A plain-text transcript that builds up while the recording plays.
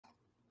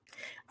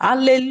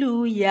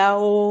Hallelujah,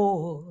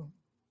 oh.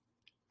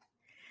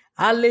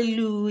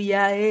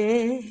 Hallelujah,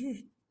 eh.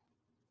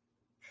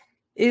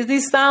 Is the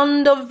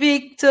sound of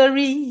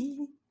victory.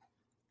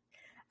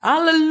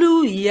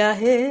 Hallelujah,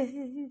 eh.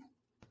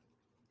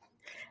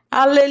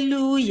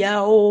 Hallelujah,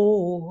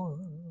 oh.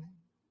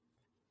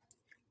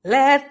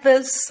 Let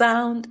the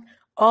sound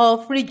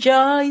of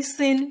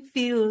rejoicing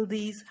fill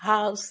this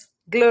house.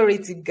 Glory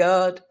to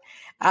God.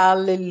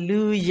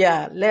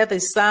 Hallelujah. Let the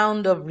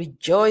sound of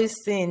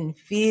rejoicing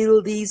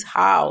fill this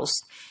house.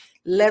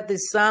 Let the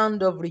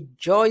sound of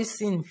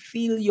rejoicing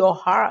fill your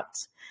heart.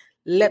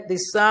 Let the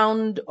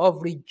sound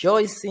of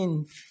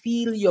rejoicing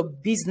fill your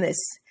business.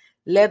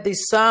 Let the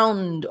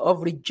sound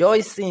of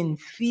rejoicing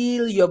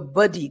fill your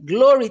body.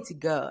 Glory to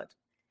God.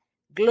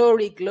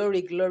 Glory,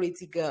 glory, glory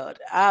to God.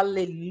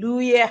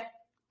 Hallelujah.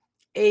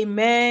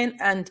 Amen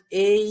and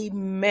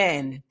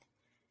amen.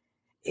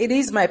 It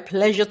is my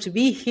pleasure to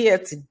be here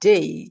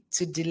today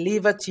to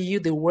deliver to you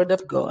the word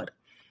of God.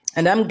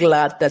 And I'm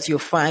glad that you're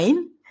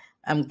fine.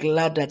 I'm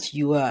glad that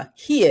you are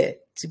here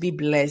to be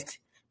blessed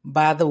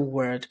by the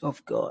word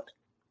of God.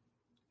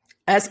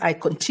 As I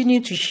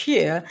continue to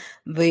share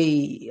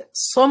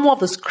some of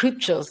the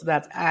scriptures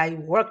that I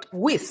worked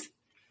with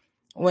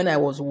when I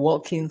was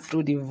walking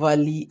through the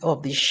valley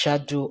of the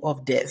shadow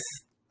of death,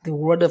 the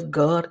word of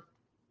God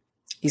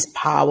is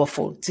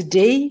powerful.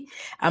 Today,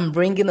 I'm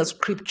bringing a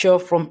scripture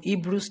from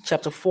Hebrews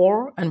chapter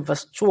 4 and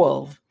verse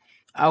 12.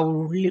 I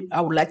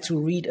would like to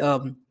read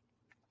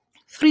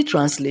 3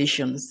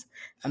 translations,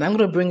 and I'm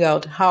going to bring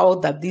out how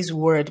that this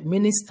word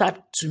ministered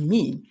to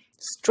me,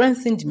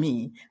 strengthened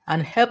me,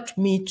 and helped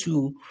me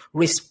to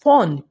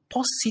respond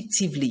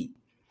positively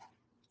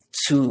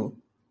to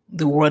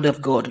the word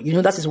of God. You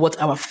know, that is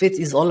what our faith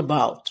is all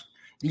about.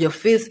 Your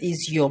faith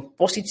is your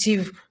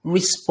positive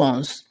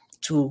response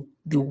to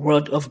the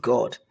word of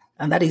God.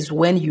 And that is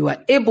when you are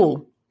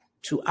able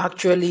to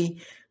actually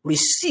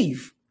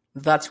receive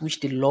that which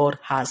the Lord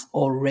has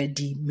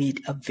already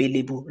made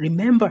available.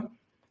 Remember,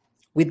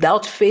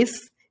 without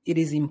faith, it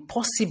is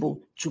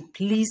impossible to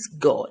please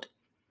God.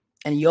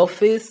 And your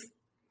faith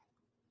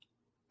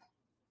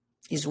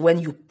is when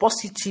you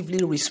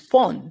positively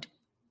respond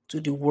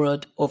to the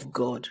word of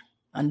God.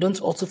 And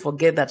don't also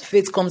forget that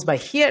faith comes by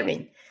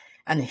hearing,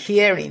 and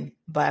hearing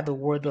by the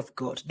word of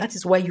God. That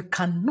is why you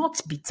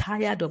cannot be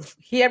tired of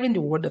hearing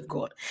the word of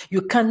God.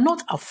 You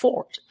cannot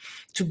afford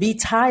to be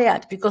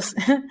tired, because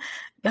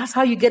that's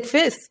how you get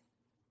faith,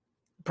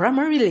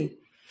 primarily.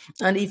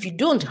 And if you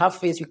don't have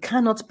faith, you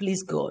cannot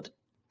please God.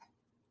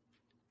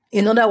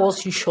 In other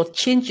words, you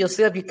shortchange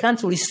yourself. You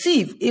can't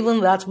receive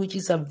even that which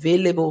is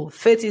available.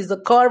 Faith is the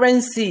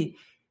currency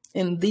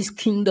in this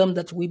kingdom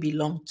that we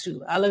belong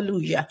to.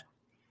 Hallelujah.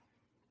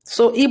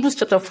 So Hebrews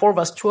chapter 4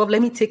 verse 12,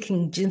 let me take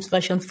King James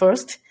Version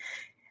first.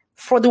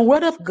 For the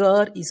word of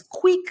God is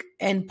quick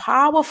and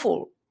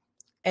powerful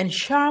and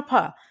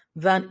sharper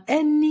than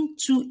any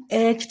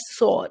two-edged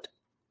sword,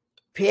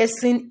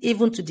 piercing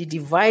even to the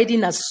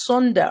dividing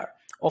asunder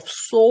of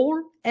soul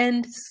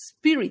and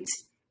spirit,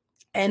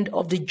 and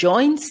of the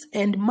joints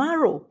and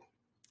marrow,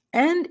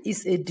 and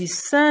is a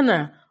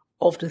discerner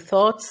of the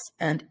thoughts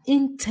and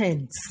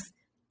intents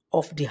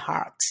of the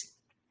heart.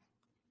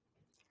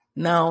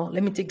 Now,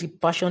 let me take the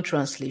Passion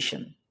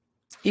Translation.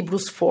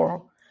 Hebrews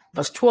 4,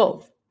 verse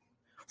 12.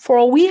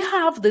 For we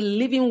have the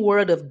living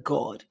word of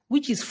God,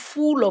 which is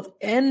full of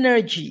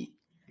energy,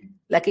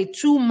 like a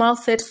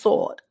two-mouthed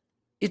sword.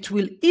 It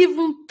will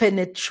even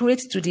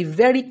penetrate to the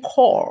very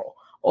core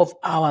of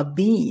our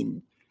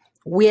being,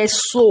 where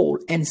soul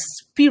and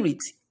spirit,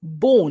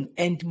 bone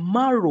and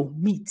marrow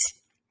meet.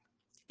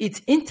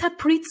 It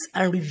interprets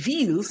and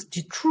reveals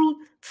the true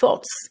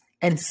thoughts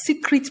and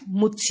secret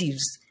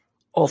motives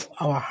of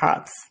our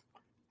hearts.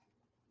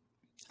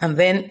 And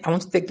then I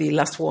want to take the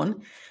last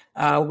one.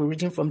 We're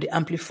reading from the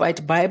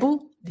Amplified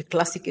Bible, the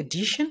Classic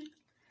Edition,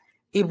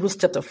 Hebrews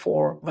chapter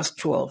 4, verse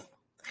 12.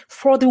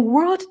 For the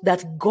word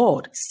that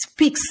God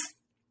speaks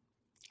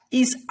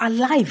is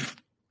alive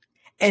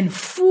and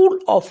full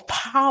of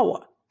power,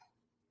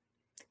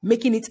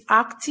 making it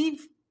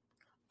active,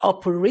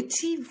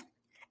 operative,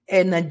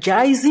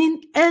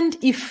 energizing,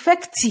 and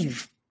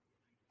effective.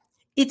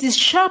 It is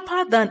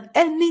sharper than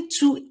any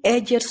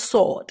two-edged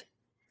sword,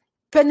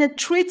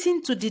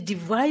 penetrating to the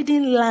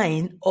dividing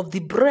line of the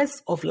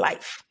breath of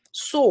life,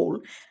 soul,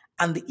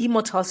 and the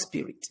immortal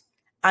spirit,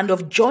 and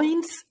of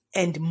joints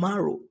and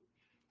marrow,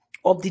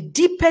 of the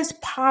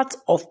deepest part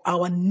of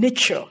our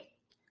nature,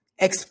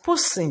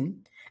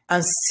 exposing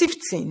and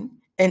sifting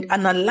and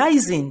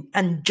analyzing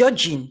and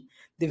judging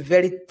the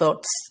very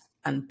thoughts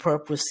and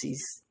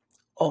purposes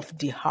of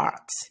the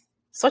heart.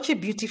 Such a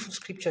beautiful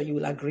scripture, you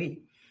will agree.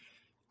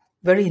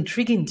 Very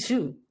intriguing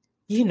too,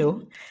 you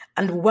know.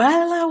 And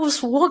while I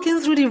was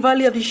walking through the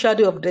valley of the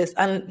shadow of death,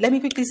 and let me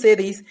quickly say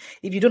this,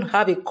 if you don't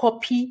have a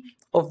copy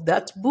of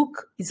that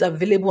book, it's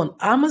available on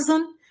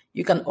Amazon.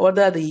 You can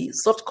order the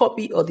soft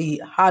copy or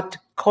the hard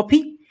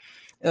copy,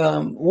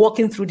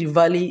 Walking Through the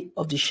Valley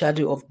of the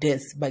Shadow of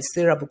Death by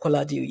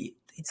Adebukola.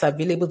 It's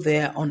available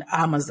there on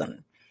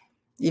Amazon.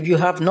 If you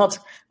have not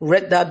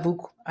read that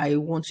book, I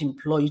want to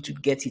implore you to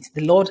get it.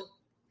 The Lord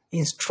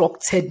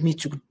instructed me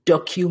to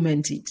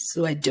document it.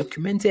 So I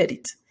documented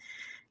it.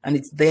 And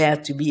it's there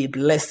to be a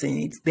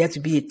blessing. It's there to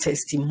be a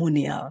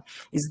testimonial.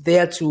 It's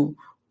there to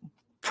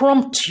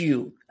prompt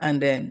you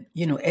and then,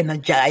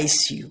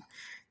 energize you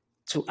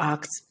to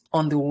act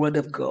on the word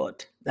of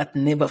God that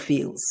never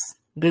fails.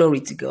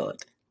 Glory to God.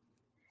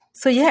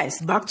 So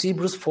yes, back to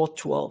Hebrews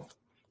 4:12.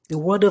 The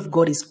word of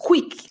God is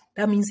quick.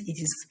 That means it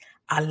is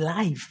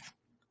alive.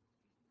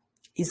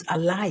 It's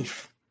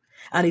alive.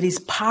 And it is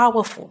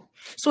powerful.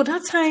 So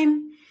that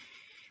time,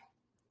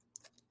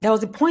 there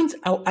was a point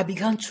I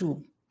began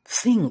to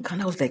think,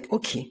 and I was like,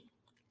 okay,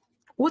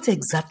 what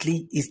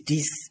exactly is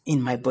this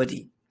in my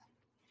body?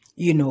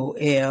 They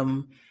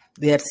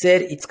had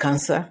said it's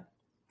cancer.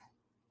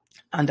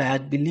 And I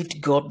had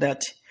believed God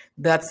that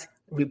that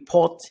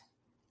report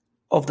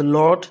of the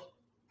Lord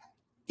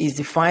is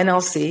the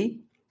final say.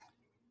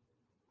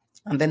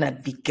 And then I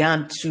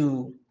began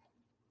to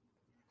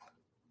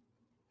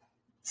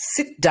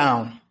sit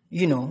down,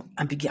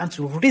 and began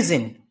to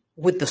reason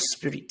with the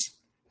Spirit.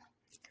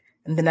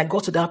 And then I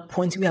got to that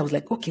point where I was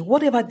like, okay,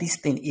 whatever this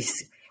thing is,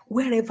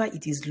 wherever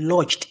it is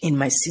lodged in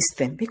my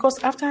system, because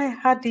after I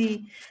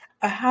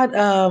had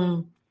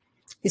a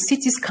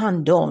CT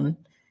scan done,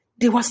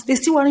 they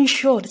still weren't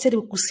sure. They said they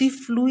could see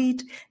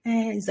fluid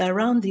is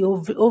around the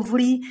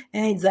ovary.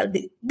 They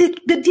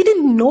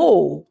didn't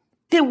know.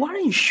 They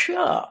weren't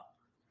sure.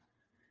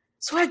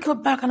 So I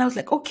got back and I was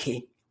like,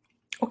 okay,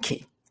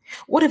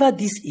 whatever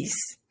this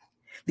is,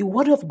 the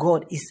word of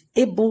God is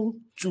able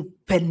to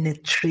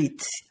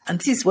penetrate. And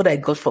this is what I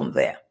got from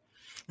there.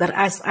 That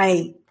as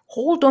I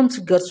hold on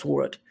to God's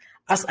word,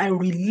 as I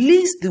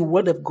release the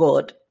word of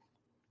God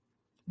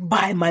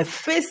by my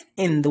faith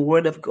in the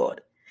word of God,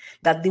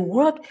 that the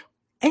word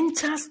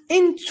enters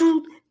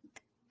into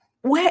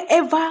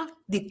wherever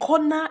the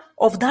corner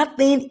of that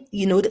thing,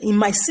 in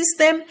my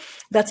system,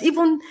 that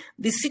even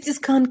the CT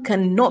scan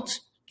cannot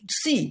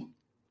see.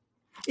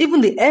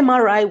 Even the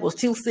MRI was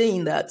still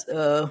saying that,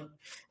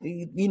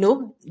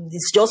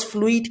 it's just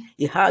fluid.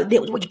 They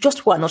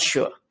just were not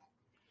sure.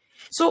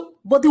 So,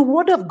 but the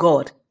word of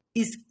God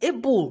is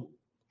able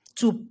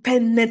to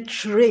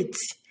penetrate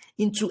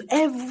into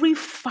every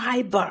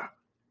fiber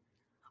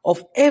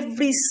of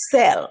every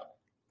cell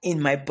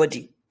in my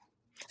body.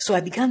 So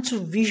I began to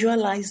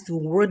visualize the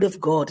word of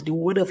God, the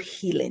word of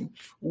healing,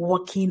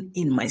 working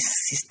in my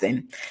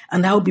system.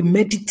 And I'll be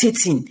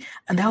meditating,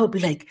 and I'll be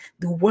like,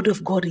 the word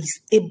of God is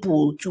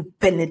able to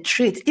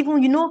penetrate. Even,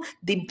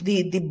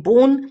 the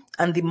bone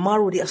and the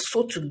marrow, they are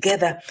so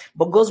together,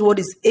 but God's word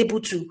is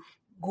able to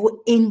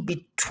go in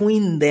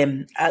between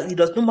them. It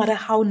does not matter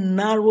how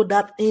narrow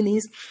that thing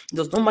is. It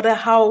does not matter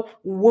how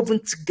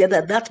woven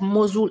together that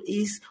muscle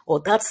is,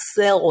 or that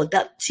cell, or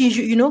that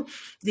tissue.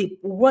 The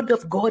word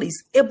of God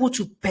is able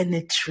to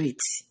penetrate.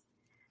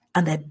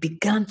 And I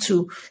began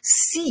to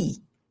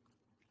see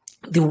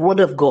the word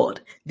of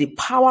God, the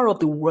power of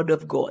the word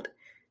of God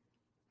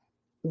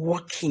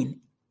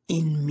working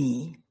in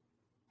me.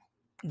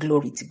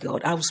 Glory to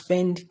God. I will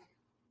spend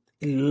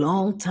a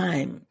long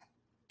time,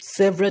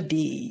 several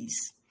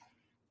days,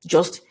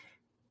 just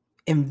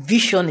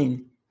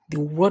envisioning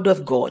the word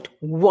of God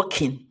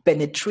working,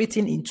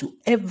 penetrating into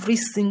every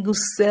single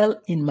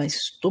cell in my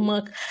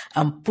stomach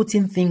and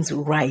putting things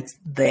right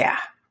there.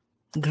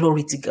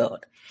 Glory to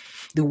God.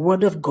 The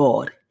word of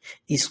God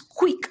is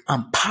quick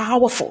and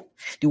powerful.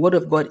 The word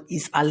of God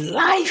is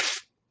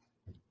alive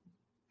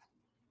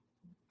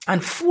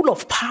and full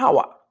of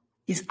power.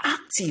 Is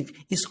active,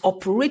 is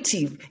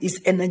operative,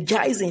 is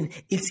energizing,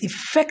 it's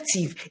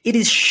effective, it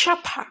is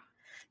sharper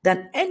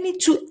than any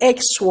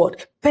two-edged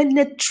sword,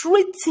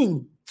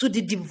 penetrating to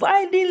the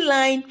dividing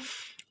line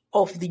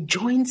of the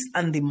joints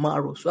and the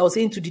marrow. So I was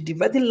saying to the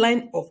dividing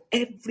line of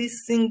every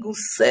single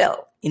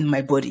cell in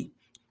my body.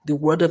 The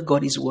word of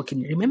God is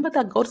working. Remember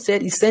that God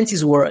said he sent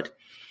his word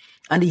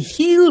and he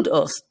healed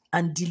us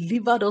and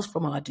delivered us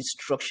from our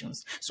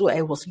destructions. So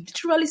I was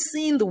literally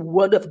seeing the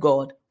word of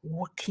God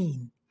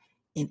working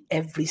in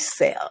every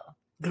cell.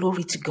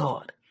 Glory to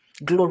God.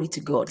 Glory to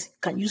God.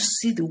 Can you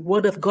see the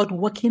word of God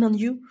working on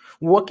you,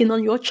 working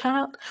on your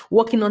child,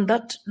 working on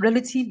that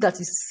relative that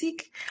is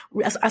sick?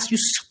 As you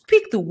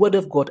speak the word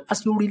of God,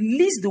 as you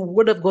release the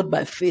word of God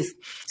by faith,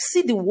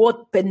 see the word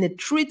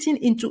penetrating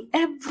into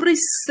every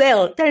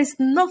cell. There is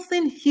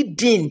nothing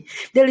hidden.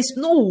 There is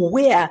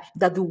nowhere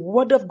that the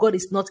word of God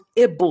is not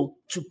able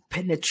to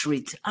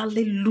penetrate.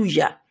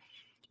 Hallelujah.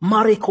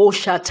 I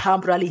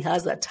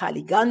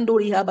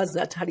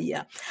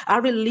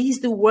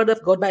release the word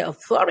of God by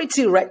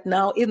authority right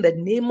now in the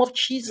name of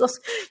Jesus,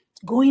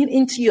 going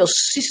into your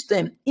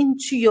system,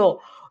 into your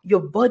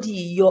body,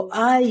 your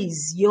eyes,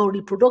 your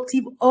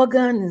reproductive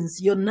organs,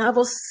 your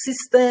nervous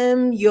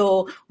system,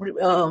 your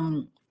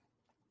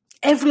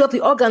every of the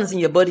organs in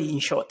your body, in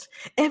short,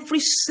 every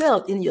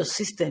cell in your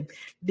system.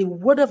 The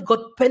word of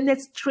God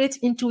penetrates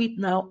into it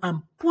now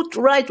and put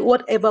right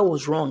whatever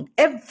was wrong.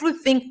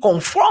 Everything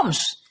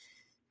conforms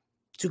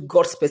to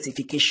God's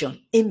specification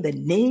in the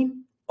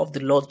name of the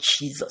Lord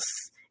Jesus.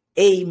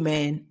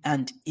 Amen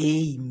and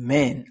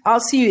amen. I'll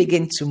see you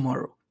again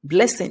tomorrow.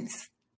 Blessings.